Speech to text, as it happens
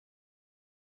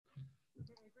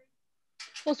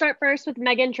We'll start first with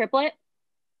Megan Triplett.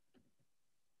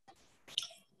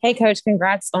 Hey, Coach,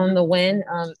 congrats on the win.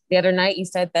 The other night, you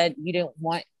said that you didn't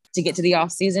want to get to the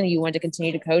off season. You wanted to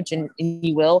continue to coach, and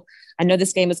you will. I know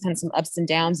this game was kind of some ups and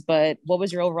downs, but what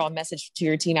was your overall message to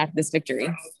your team after this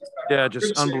victory? Yeah,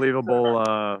 just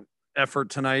unbelievable effort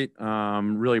tonight.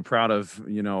 Really proud of,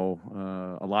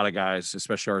 a lot of guys,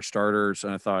 especially our starters.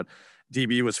 And I thought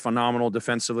DB was phenomenal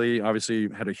defensively. Obviously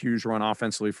had a huge run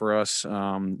offensively for us,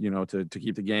 to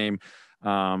keep the game,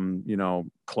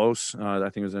 close. I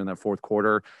think it was in that fourth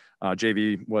quarter.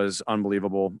 JV was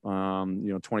unbelievable.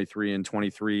 23 and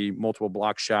 23, multiple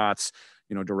block shots.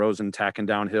 DeRozan attacking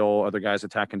downhill, other guys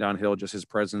attacking downhill. Just his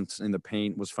presence in the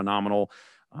paint was phenomenal.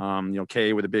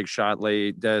 Kay with a big shot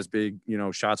late, Des big,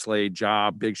 shots late,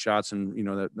 Job, big shots, and,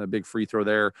 that big free throw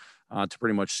there to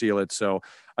pretty much seal it. So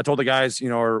I told the guys,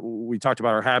 we talked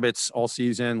about our habits all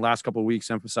season, last couple of weeks,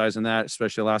 emphasizing that,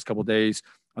 especially the last couple of days.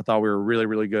 I thought we were really,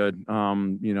 really good.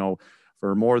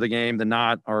 For more of the game than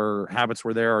not, our habits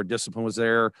were there, our discipline was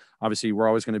there. Obviously, we're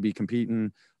always going to be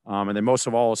competing. And then most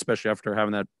of all, especially after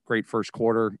having that great first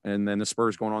quarter and then the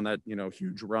Spurs going on that,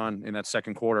 huge run in that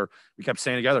second quarter, we kept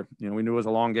staying together. We knew it was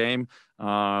a long game,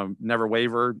 never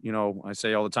wavered. I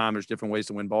say all the time, there's different ways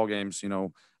to win ball games,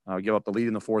 give up the lead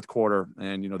in the fourth quarter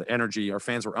and, the energy, our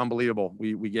fans were unbelievable.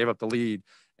 We gave up the lead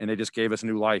and they just gave us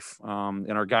new life.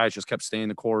 And our guys just kept staying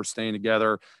the course, staying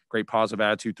together, great positive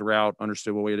attitude throughout,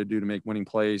 understood what we had to do to make winning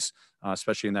plays,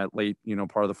 especially in that late,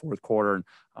 part of the fourth quarter.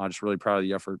 And just really proud of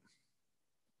the effort.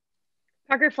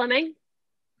 Parker Fleming.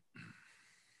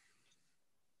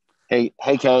 Hey,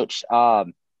 Coach.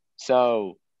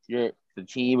 So the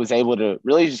team was able to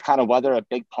really just kind of weather a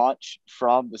big punch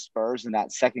from the Spurs in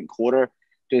that second quarter.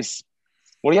 Just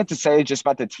what do you have to say just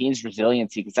about the team's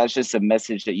resiliency? Because that's just a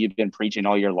message that you've been preaching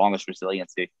all year long, is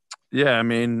resiliency. Yeah, I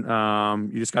mean,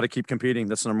 you just got to keep competing.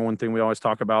 That's the number one thing we always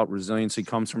talk about. Resiliency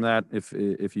comes from that. If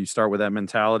you start with that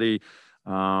mentality,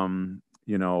 we've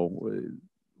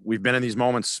been in these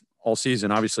moments all season.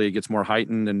 Obviously, it gets more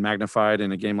heightened and magnified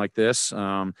in a game like this,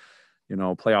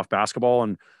 playoff basketball.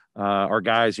 And our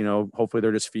guys, hopefully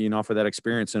they're just feeding off of that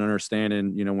experience and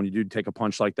understanding, when you do take a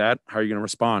punch like that, how are you going to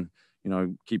respond?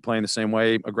 Keep playing the same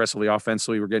way, aggressively,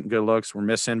 offensively. We're getting good looks. We're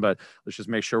missing, but let's just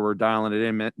make sure we're dialing it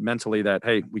in mentally that,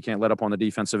 hey, we can't let up on the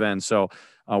defensive end. So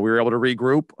we were able to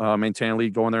regroup, maintain a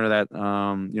lead going there to that,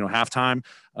 halftime,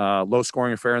 low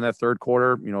scoring affair in that third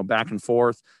quarter, back and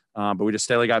forth. But we just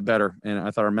steadily got better. And I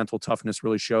thought our mental toughness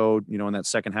really showed, in that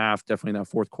second half, definitely in that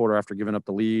fourth quarter after giving up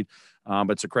the lead.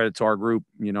 But it's a credit to our group.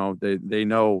 They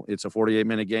know it's a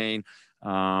 48-minute game.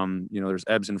 There's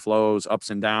ebbs and flows, ups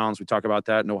and downs. We talk about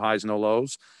that. No highs, no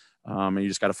lows. And you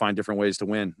just got to find different ways to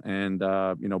win. And,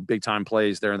 big time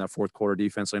plays there in that fourth quarter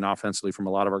defensively and offensively from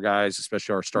a lot of our guys,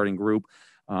 especially our starting group.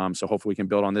 So hopefully we can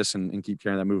build on this and keep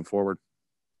carrying that moving forward.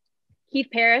 Keith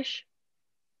Parrish.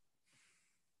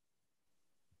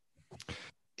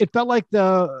 It felt like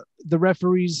the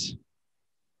referees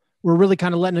were really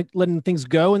kind of letting things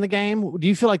go in the game. Do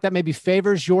you feel like that maybe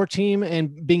favors your team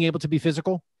and being able to be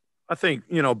physical? I think,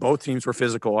 both teams were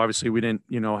physical. Obviously, we didn't,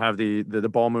 have the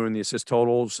ball movement, the assist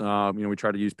totals. We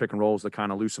tried to use pick and rolls to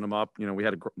kind of loosen them up. We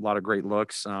had a lot of great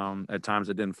looks. At times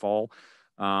it didn't fall.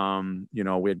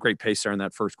 We had great pace there in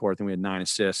that first quarter. I think we had 9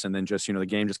 assists, and then just, the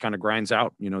game just kind of grinds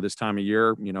out, this time of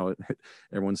year,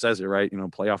 everyone says it, right?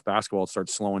 Playoff basketball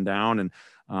starts slowing down, and,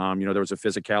 there was a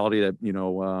physicality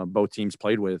that, both teams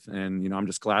played with. And, I'm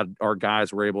just glad our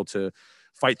guys were able to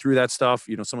fight through that stuff.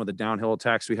 Some of the downhill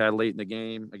attacks we had late in the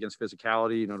game against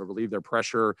physicality, to relieve their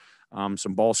pressure,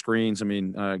 some ball screens. I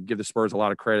mean, give the Spurs a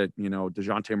lot of credit,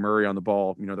 DeJounte Murray on the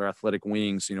ball, their athletic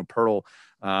wings, Pirtle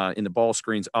in the ball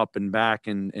screens up and back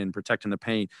and protecting the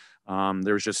paint.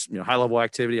 There was just, high level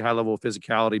activity, high level of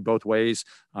physicality both ways.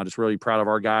 Just really proud of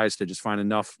our guys to just find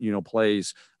enough,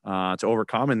 plays to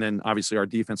overcome. And then obviously our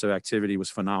defensive activity was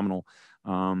phenomenal.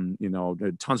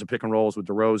 Tons of pick and rolls with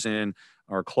DeRozan,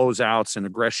 our closeouts and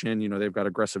aggression. They've got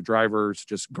aggressive drivers,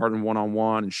 just guarding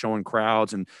one-on-one and showing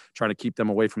crowds and trying to keep them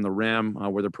away from the rim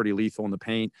where they're pretty lethal in the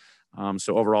paint.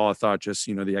 So overall, I thought just,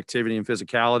 the activity and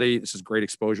physicality, this is great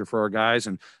exposure for our guys.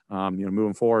 And,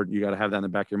 moving forward, you got to have that in the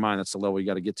back of your mind. That's the level you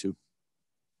got to get to.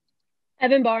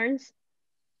 Evan Barnes.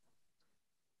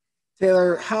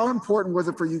 Taylor, how important was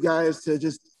it for you guys to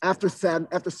just after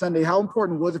Sunday, how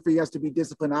important was it for you guys to be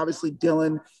disciplined? Obviously,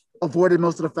 Dylan avoided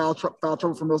most of the foul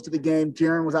trouble for most of the game.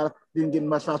 Jaren didn't get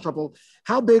much foul trouble.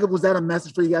 How big was that a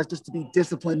message for you guys just to be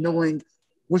disciplined, knowing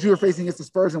what you were facing against the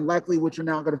Spurs and likely what you're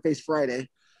now going to face Friday?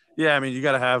 Yeah, I mean, you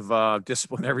got to have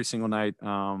discipline every single night,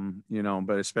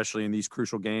 but especially in these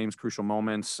crucial games, crucial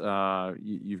moments,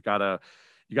 you've got to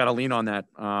you got to lean on that.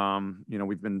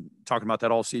 We've been talking about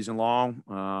that all season long.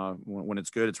 When it's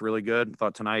good, it's really good. I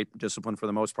thought tonight, discipline for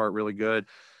the most part, really good.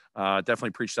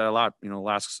 Definitely preached that a lot,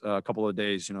 last couple of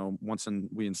days, once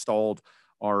we installed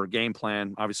our game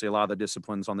plan. Obviously, a lot of the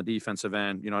disciplines on the defensive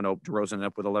end. I know DeRozan ended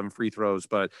up with 11 free throws,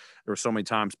 but there were so many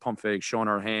times pump fake, showing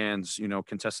our hands,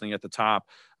 contesting at the top,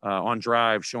 on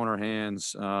drive, showing our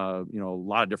hands, a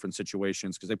lot of different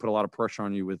situations because they put a lot of pressure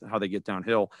on you with how they get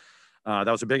downhill. That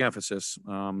was a big emphasis.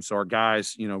 So our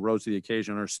guys, rose to the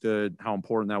occasion, understood how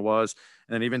important that was.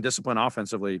 And then even discipline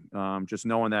offensively, just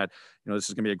knowing that, this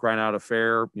is going to be a grind out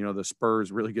affair. The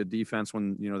Spurs, really good defense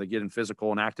when, they get in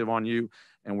physical and active on you.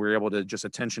 And we're able to just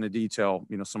attention to detail,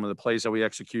 some of the plays that we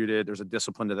executed. There's a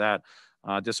discipline to that,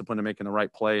 discipline to making the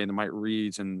right play and the right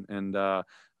reads and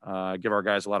give our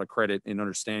guys a lot of credit in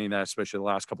understanding that, especially the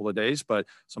last couple of days, but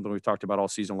something we've talked about all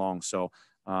season long. So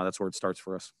that's where it starts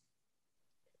for us.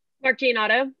 Mark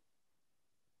Giannotto.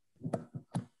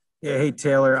 Yeah, hey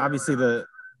Taylor. Obviously, the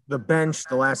bench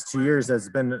the last 2 years has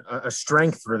been a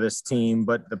strength for this team,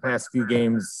 but the past few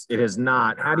games it has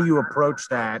not. How do you approach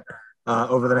that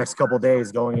over the next couple of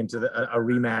days, going into a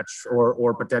rematch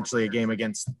or potentially a game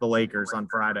against the Lakers on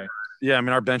Friday? Yeah, I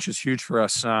mean, our bench is huge for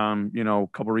us. A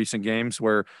couple recent games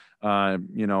where they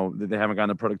haven't gotten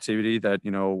the productivity that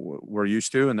we're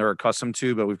used to and they're accustomed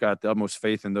to, but we've got the utmost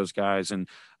faith in those guys, and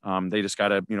they just got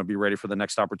to be ready for the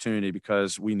next opportunity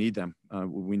because we need them.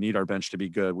 We need our bench to be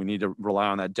good. We need to rely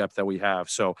on that depth that we have.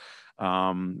 So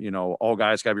all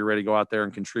guys got to be ready to go out there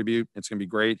and contribute. It's going to be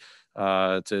great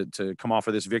to come off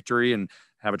of this victory and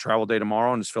have a travel day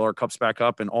tomorrow and just fill our cups back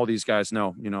up. And all these guys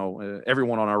know,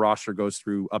 everyone on our roster goes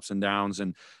through ups and downs,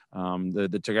 and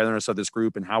the togetherness of this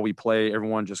group and how we play,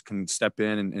 everyone just can step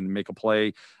in and make a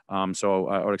play. So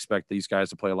I would expect these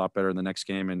guys to play a lot better in the next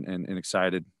game and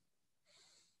excited.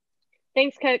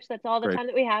 Thanks, Coach. That's all the Great. time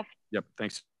that we have. Yep.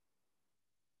 Thanks.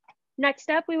 Next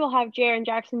up, we will have Jaren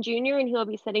Jackson Jr., and he'll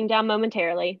be sitting down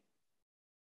momentarily.